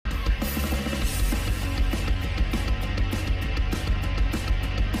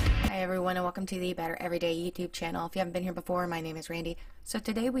everyone, and welcome to the Better Everyday YouTube channel. If you haven't been here before, my name is Randy. So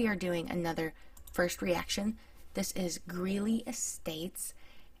today we are doing another first reaction. This is Greeley Estates,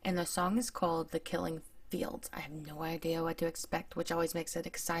 and the song is called The Killing Fields. I have no idea what to expect, which always makes it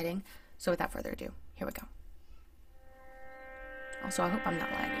exciting. So without further ado, here we go. Also, I hope I'm not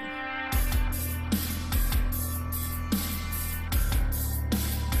lagging.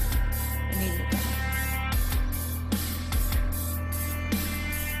 I need new camera.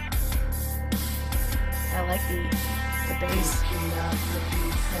 I like the bass.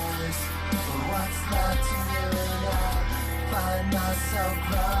 Find myself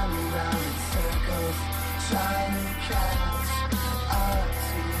running around in circles, trying to catch up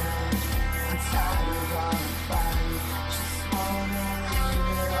to you. I'm tired of all the fighting, just wanna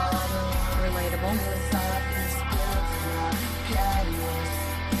leave it all alone. Relatable.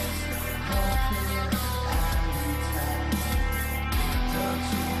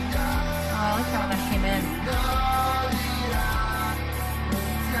 I like how that came in.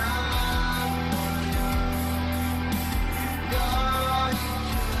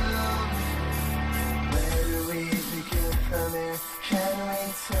 Where do we begin from here? Can we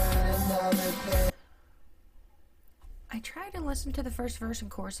turn another page? I try to listen to the first verse and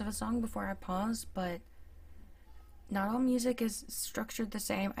chorus of a song before I pause, but not all music is structured the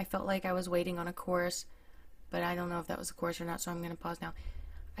same. I felt like I was waiting on a chorus, but I don't know if that was a chorus or not, so I'm going to pause now.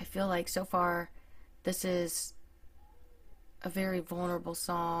 I feel like so far this is a very vulnerable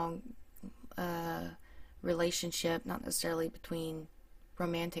song, relationship, not necessarily between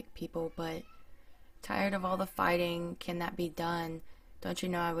romantic people, but tired of all the fighting, can that be done? Don't you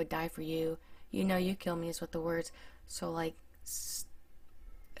know I would die for you? You know you kill me is what the words. So like,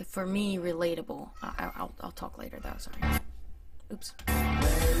 for me, relatable. I'll talk later though, sorry. Oops.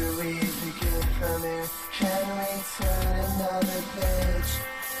 Where do we begin from here? Can we turn another page?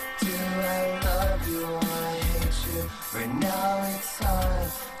 Do I love you or I hate you? Right now it's time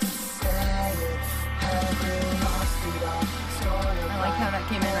to say it. Have we lost it all? I like how that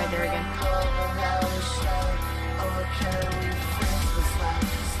came in right there again. Or can we fix this life?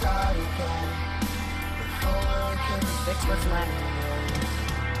 Start again. Fix what's left.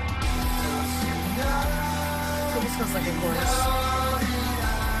 So this feels like a chorus.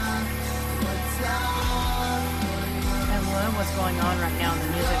 I love what's going on right now in the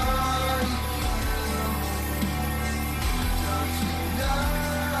music.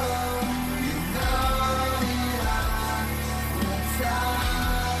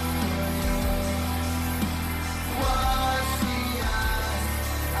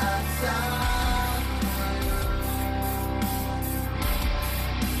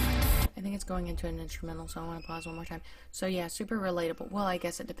 I think it's going into an instrumental, so I want to pause one more time. So yeah, super relatable. Well, I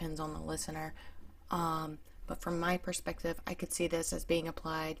guess it depends on the listener. But from my perspective, I could see this as being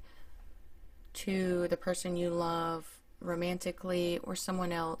applied to the person you love romantically, or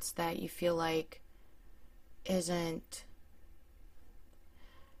someone else that you feel like isn't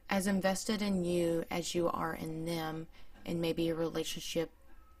as invested in you as you are in them, and maybe your relationship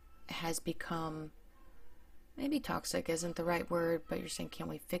has become, maybe toxic isn't the right word, but you're saying, can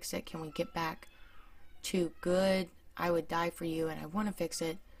we fix it? Can we get back to good? I would die for you and I want to fix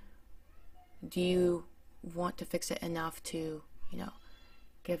it. Do you want to fix it enough to,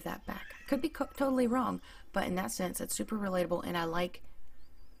 give that back? I could be totally wrong, but in that sense, it's super relatable, and I like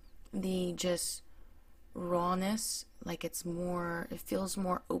the just rawness. Like it feels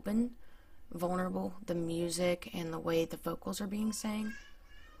more open, vulnerable, the music and the way the vocals are being sang,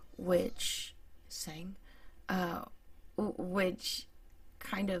 which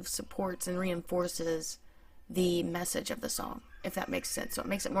kind of supports and reinforces the message of the song, if that makes sense. So it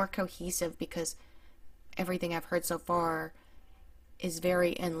makes it more cohesive, because everything I've heard so far is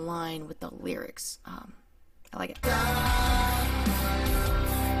very in line with the lyrics. I like it.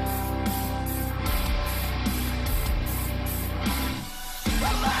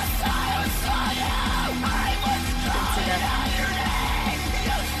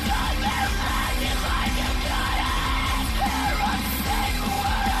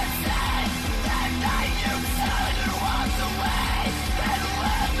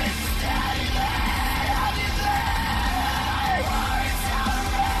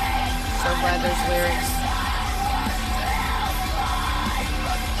 Glad there's lyrics.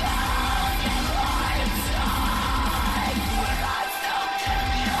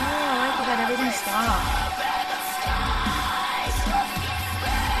 Oh, I like that everything stopped.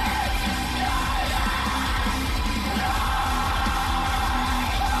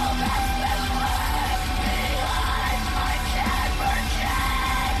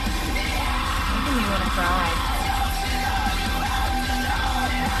 Making me want to cry.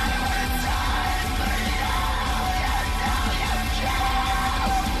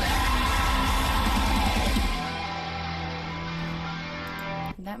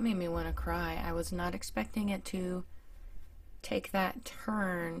 that made me want to cry. I was not expecting it to take that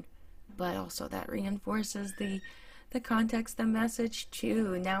turn, but also that reinforces the context, the message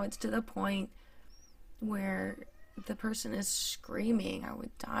too. Now it's to the point where the person is screaming, I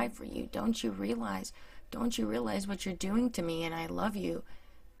would die for you. Don't you realize what you're doing to me, and I love you.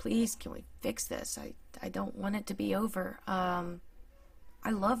 Please, can we fix this? I don't want it to be over. I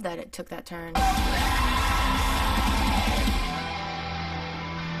love that it took that turn.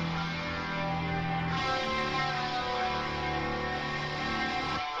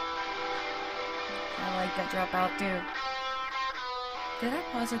 I like that drop out too. Did I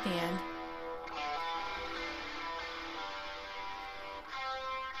pause at the end?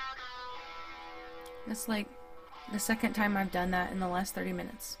 It's like the second time I've done that in the last 30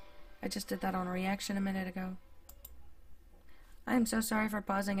 minutes. I just did that on a reaction a minute ago. I am so sorry for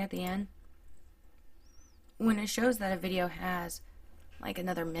pausing at the end. When it shows that a video has like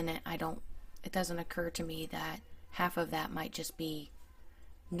another minute, it doesn't occur to me that half of that might just be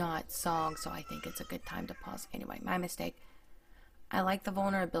not song, so I think it's a good time to pause. Anyway, my mistake. I like the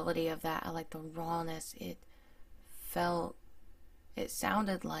vulnerability of that. I like the rawness. It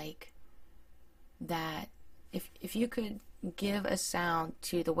sounded like that if you could give a sound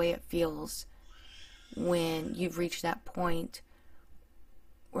to the way it feels when you've reached that point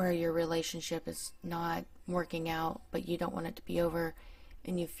where your relationship is not working out, but you don't want it to be over,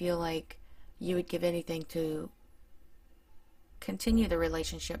 and you feel like you would give anything to continue the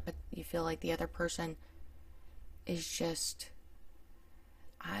relationship, but you feel like the other person is just,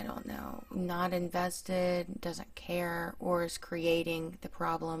 I don't know, not invested, doesn't care, or is creating the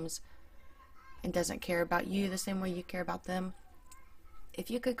problems and doesn't care about you the same way you care about them.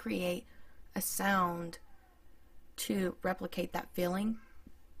 If you could create a sound to replicate that feeling,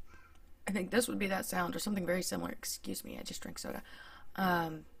 I think this would be that sound, or something very similar. Excuse me, I just drank soda.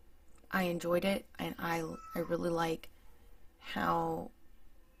 I enjoyed it, and I really like how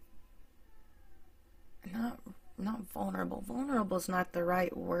not vulnerable. Vulnerable is not the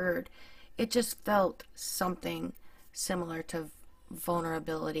right word. It just felt something similar to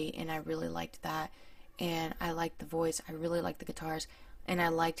vulnerability, and I really liked that. And I liked the voice. I really liked the guitars, and I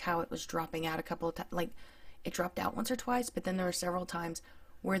liked how it was dropping out a couple of times. Like, it dropped out once or twice, but then there were several times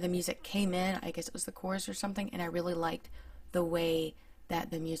where the music came in. I guess it was the chorus or something, and I really liked the way that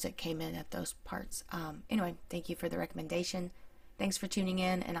the music came in at those parts. Anyway, thank you for the recommendation. Thanks for tuning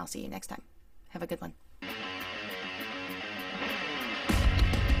in, and I'll see you next time. Have a good one.